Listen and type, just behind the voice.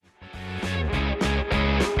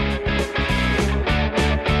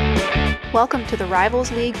Welcome to the Rivals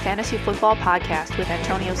League Fantasy Football Podcast with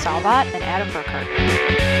Antonio Salvat and Adam Burkhardt.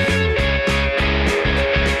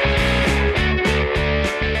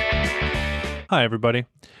 Hi, everybody.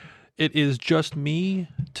 It is just me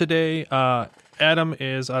today. Adam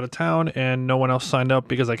is out of town and no one else signed up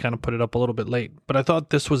because I kind of put it up a little bit late. But I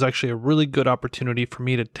thought this was actually a really good opportunity for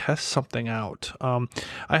me to test something out.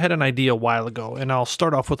 I had an idea a while ago, and I'll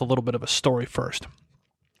start off with a little bit of a story first.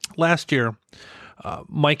 Last year,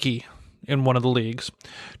 Mikey in one of the leagues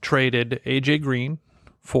traded AJ Green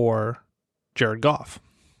for Jared Goff.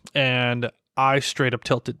 And I straight up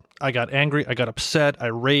tilted. I got angry. I got upset. I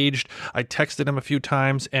raged. I texted him a few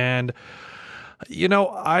times. And,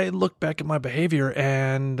 I look back at my behavior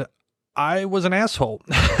and I was an asshole.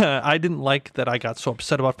 I didn't like that I got so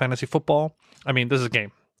upset about fantasy football. I mean, this is a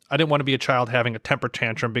game. I didn't want to be a child having a temper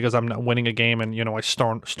tantrum because I'm not winning a game and, I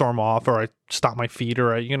storm off or I stop my feet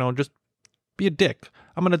or I, just be a dick.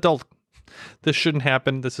 I'm an adult. This shouldn't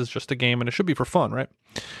happen. This is just a game and it should be for fun, right?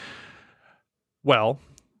 Well,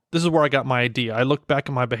 this is where I got my idea. I looked back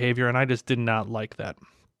at my behavior and I just did not like that.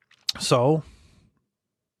 So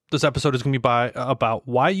this episode is going to be about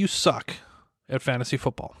why you suck at fantasy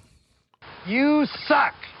football. You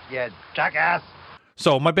suck, you jackass.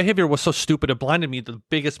 So my behavior was so stupid, it blinded me to the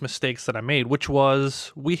biggest mistakes that I made, which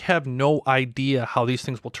was we have no idea how these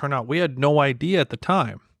things will turn out. We had no idea at the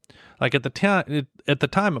time. Like at the time,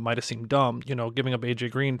 it might have seemed dumb, giving up AJ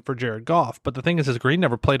Green for Jared Goff. But the thing is Green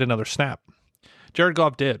never played another snap. Jared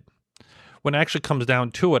Goff did. When it actually comes down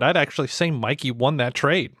to it, I'd actually say Mikey won that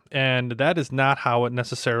trade. And that is not how it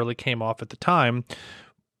necessarily came off at the time.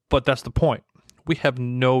 But that's the point. We have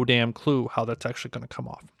no damn clue how that's actually going to come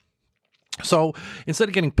off. So instead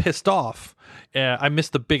of getting pissed off, I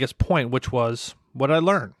missed the biggest point, which was what I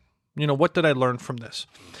learned. What did I learn from this?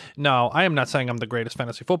 Now, I am not saying I'm the greatest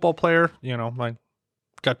fantasy football player. I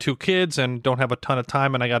got 2 kids and don't have a ton of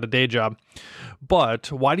time and I got a day job.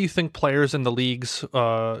 But why do you think players in the leagues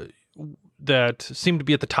that seem to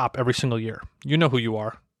be at the top every single year? You know who you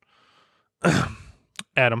are.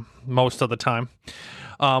 Adam, most of the time.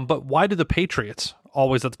 But why do the Patriots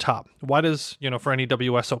always at the top? Why does, for any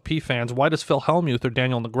WSOP fans, why does Phil Hellmuth or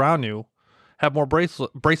Daniel Negreanu have more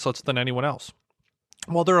bracelets than anyone else?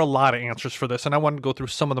 Well, there are a lot of answers for this, and I want to go through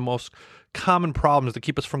some of the most common problems that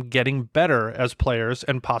keep us from getting better as players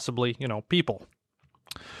and possibly, people.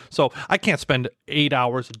 So I can't spend 8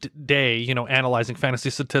 hours a day, analyzing fantasy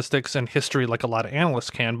statistics and history like a lot of analysts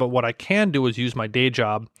can, but what I can do is use my day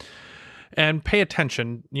job and pay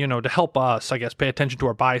attention, to help us, I guess, pay attention to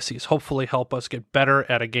our biases, hopefully help us get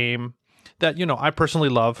better at a game that, I personally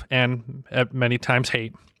love and at many times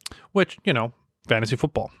hate, which, fantasy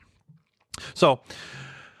football. So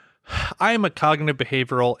I am a cognitive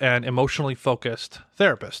behavioral and emotionally focused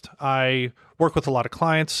therapist. I work with a lot of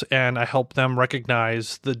clients and I help them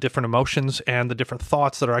recognize the different emotions and the different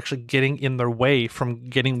thoughts that are actually getting in their way from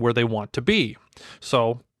getting where they want to be.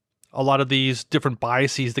 So a lot of these different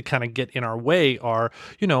biases that kind of get in our way are,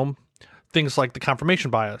 things like the confirmation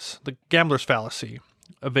bias, the gambler's fallacy,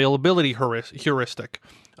 availability heuristic.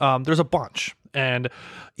 There's a bunch. And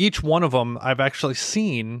each one of them I've actually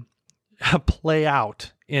seen play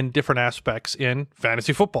out in different aspects in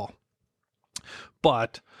fantasy football.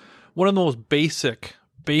 But one of the most basic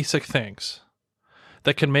things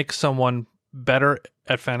that can make someone better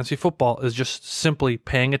at fantasy football is just simply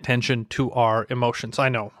paying attention to our emotions. I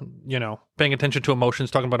know, paying attention to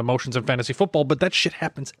emotions, talking about emotions in fantasy football, but that shit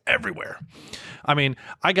happens everywhere. I mean,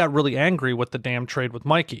 I got really angry with the damn trade with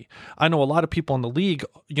Mikey. I know a lot of people in the league,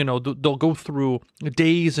 they'll go through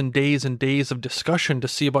days and days and days of discussion to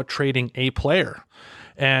see about trading a player.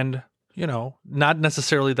 And, not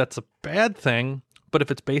necessarily that's a bad thing, but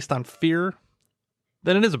if it's based on fear,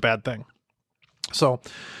 then it is a bad thing. So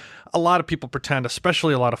a lot of people pretend,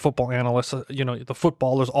 especially a lot of football analysts, the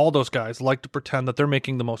footballers, all those guys like to pretend that they're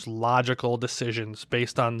making the most logical decisions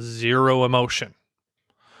based on zero emotion.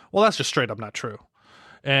 Well, that's just straight up not true.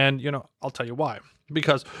 And, I'll tell you why.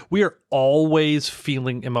 Because we are always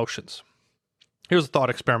feeling emotions. Here's a thought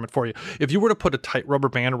experiment for you. If you were to put a tight rubber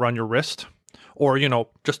band around your wrist, or,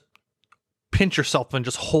 just pinch yourself and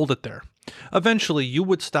just hold it there, eventually you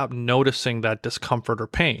would stop noticing that discomfort or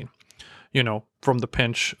pain, from the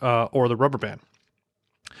pinch or the rubber band.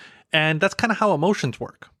 And that's kind of how emotions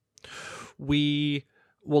work. We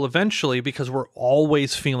will eventually, because we're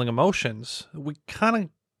always feeling emotions, we kind of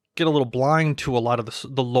get a little blind to a lot of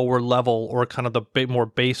the lower level or kind of the more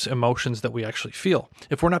base emotions that we actually feel.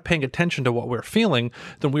 If we're not paying attention to what we're feeling,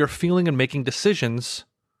 then we are feeling and making decisions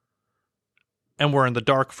and we're in the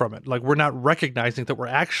dark from it. Like, we're not recognizing that we're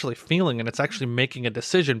actually feeling, and it's actually making a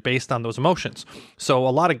decision based on those emotions. So a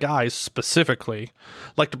lot of guys specifically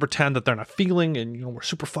like to pretend that they're not feeling, and we're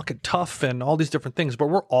super fucking tough and all these different things, but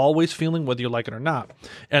we're always feeling whether you like it or not.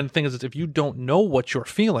 And the thing is if you don't know what you're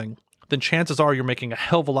feeling, then chances are you're making a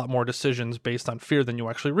hell of a lot more decisions based on fear than you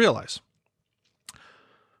actually realize.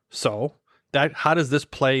 So how does this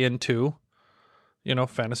play into,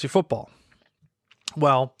 fantasy football?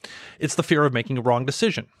 Well, it's the fear of making a wrong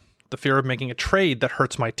decision, the fear of making a trade that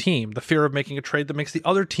hurts my team, the fear of making a trade that makes the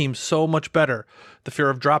other team so much better, the fear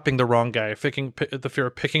of dropping the wrong guy, the fear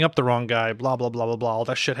of picking up the wrong guy, blah, blah, blah, blah, blah. All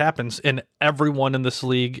that shit happens, and everyone in this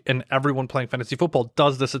league and everyone playing fantasy football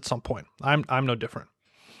does this at some point. I'm no different.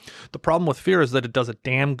 The problem with fear is that it does a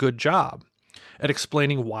damn good job at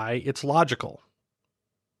explaining why it's logical,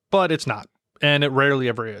 but it's not. And it rarely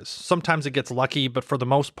ever is. Sometimes it gets lucky, but for the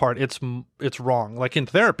most part, it's wrong. Like in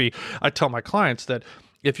therapy, I tell my clients that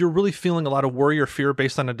if you're really feeling a lot of worry or fear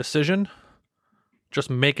based on a decision,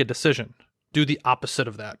 just make a decision. Do the opposite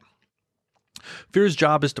of that. Fear's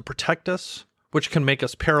job is to protect us, which can make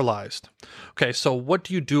us paralyzed. Okay, so what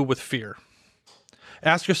do you do with fear?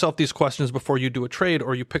 Ask yourself these questions before you do a trade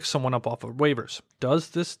or you pick someone up off of waivers. Does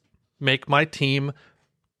this make my team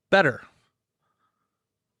better?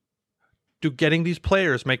 Do getting these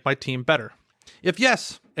players make my team better? If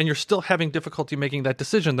yes, and you're still having difficulty making that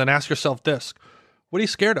decision, then ask yourself this. What are you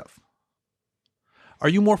scared of? Are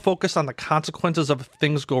you more focused on the consequences of if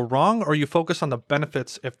things go wrong, or are you focused on the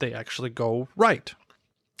benefits if they actually go right?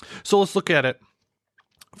 So let's look at it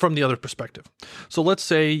from the other perspective. So let's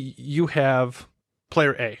say you have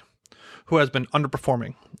player A who has been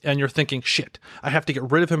underperforming, and you're thinking, shit, I have to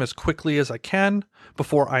get rid of him as quickly as I can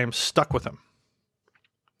before I am stuck with him.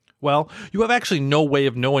 Well, you have actually no way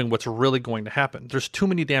of knowing what's really going to happen. There's too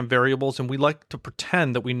many damn variables, and we like to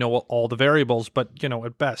pretend that we know all the variables, but,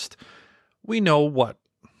 at best, we know what?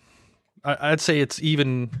 I'd say it's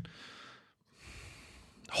even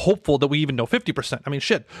hopeful that we even know 50%. I mean,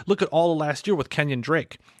 shit, look at all of last year with Kenyon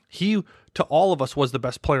Drake. He, to all of us, was the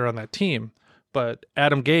best player on that team, but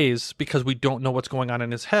Adam Gase, because we don't know what's going on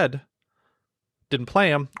in his head, didn't play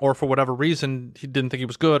him, or for whatever reason, he didn't think he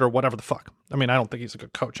was good, or whatever the fuck. I mean, I don't think he's a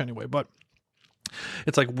good coach anyway, but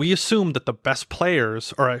it's like we assume that the best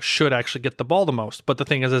players should actually get the ball the most. But the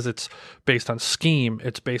thing is it's based on scheme,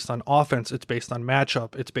 it's based on offense, it's based on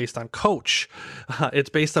matchup, it's based on coach, it's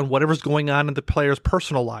based on whatever's going on in the players'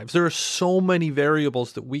 personal lives. There are so many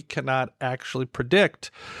variables that we cannot actually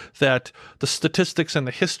predict that the statistics and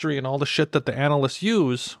the history and all the shit that the analysts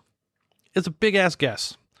use is a big-ass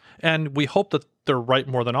guess. And we hope that they're right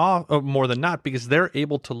more than not, because they're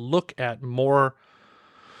able to look at more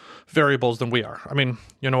variables than we are. I mean,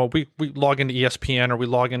 we log into ESPN, or we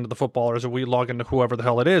log into the footballers, or we log into whoever the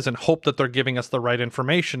hell it is, and hope that they're giving us the right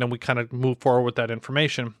information, and we kind of move forward with that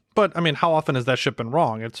information. But I mean, how often has that shit been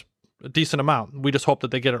wrong? It's a decent amount. We just hope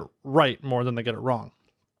that they get it right more than they get it wrong.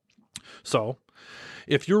 So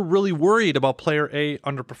if you're really worried about player A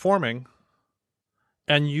underperforming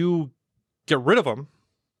and you get rid of them,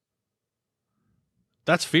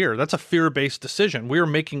 that's fear. That's a fear-based decision. We are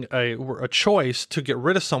making a choice to get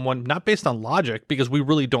rid of someone, not based on logic, because we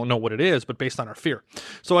really don't know what it is, but based on our fear.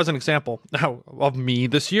 So as an example of me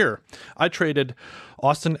this year, I traded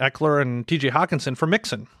Austin Eckler and TJ Hawkinson for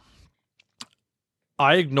Mixon.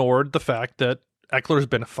 I ignored the fact that Eckler has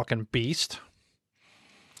been a fucking beast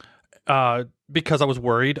because I was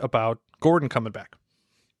worried about Gordon coming back.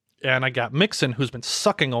 And I got Mixon, who's been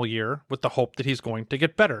sucking all year, with the hope that he's going to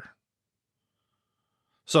get better.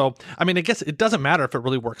 So, I mean, I guess it doesn't matter if it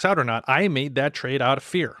really works out or not. I made that trade out of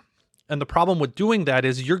fear. And the problem with doing that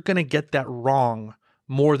is you're going to get that wrong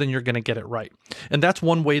more than you're going to get it right. And that's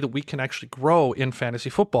one way that we can actually grow in fantasy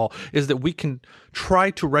football, is that we can try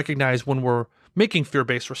to recognize when we're making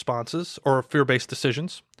fear-based responses or fear-based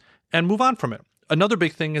decisions and move on from it. Another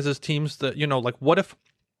big thing is teams that, like, what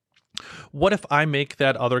if I make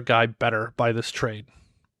that other guy better by this trade?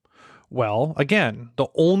 Well, again, the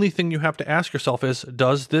only thing you have to ask yourself is,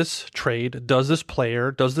 does this trade, does this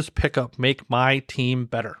player, does this pickup make my team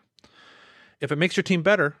better? If it makes your team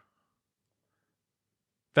better,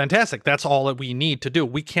 fantastic. That's all that we need to do.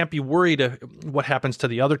 We can't be worried what happens to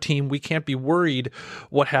the other team. We can't be worried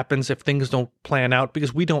what happens if things don't plan out,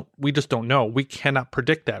 because we just don't know. We cannot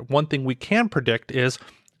predict that. One thing we can predict is,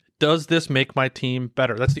 does this make my team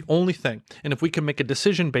better? That's the only thing. And if we can make a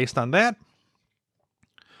decision based on that,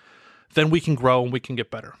 then we can grow and we can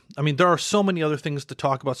get better. I mean, there are so many other things to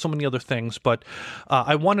talk about, so many other things, but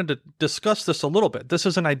I wanted to discuss this a little bit. This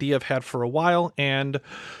is an idea I've had for a while, and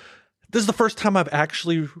this is the first time I've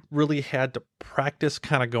actually really had to practice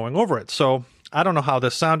kind of going over it. So I don't know how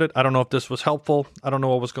this sounded. I don't know if this was helpful. I don't know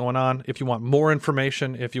what was going on. If you want more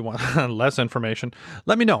information, if you want less information,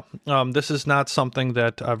 let me know. This is not something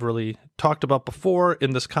that I've really talked about before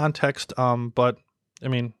in this context, but I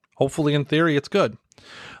mean, hopefully in theory, it's good.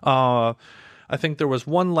 I think there was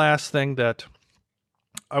one last thing that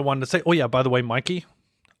I wanted to say. Oh yeah, by the way, Mikey,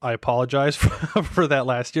 I apologize for that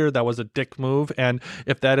last year. That was a dick move. And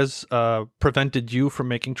if that has prevented you from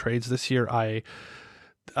making trades this year, I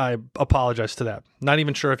apologize to that. Not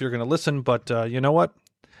even sure if you're going to listen, but you know what?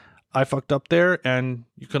 I fucked up there, and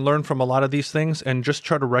you can learn from a lot of these things and just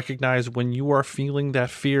try to recognize when you are feeling that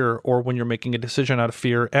fear or when you're making a decision out of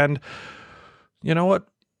fear. And you know what?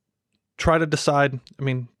 Try to decide, I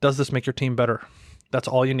mean, does this make your team better? That's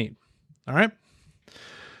all you need. All right?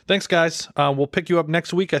 Thanks, guys. We'll pick you up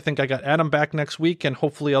next week. I think I got Adam back next week, and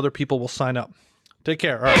hopefully other people will sign up. Take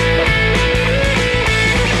care. All right. Bye.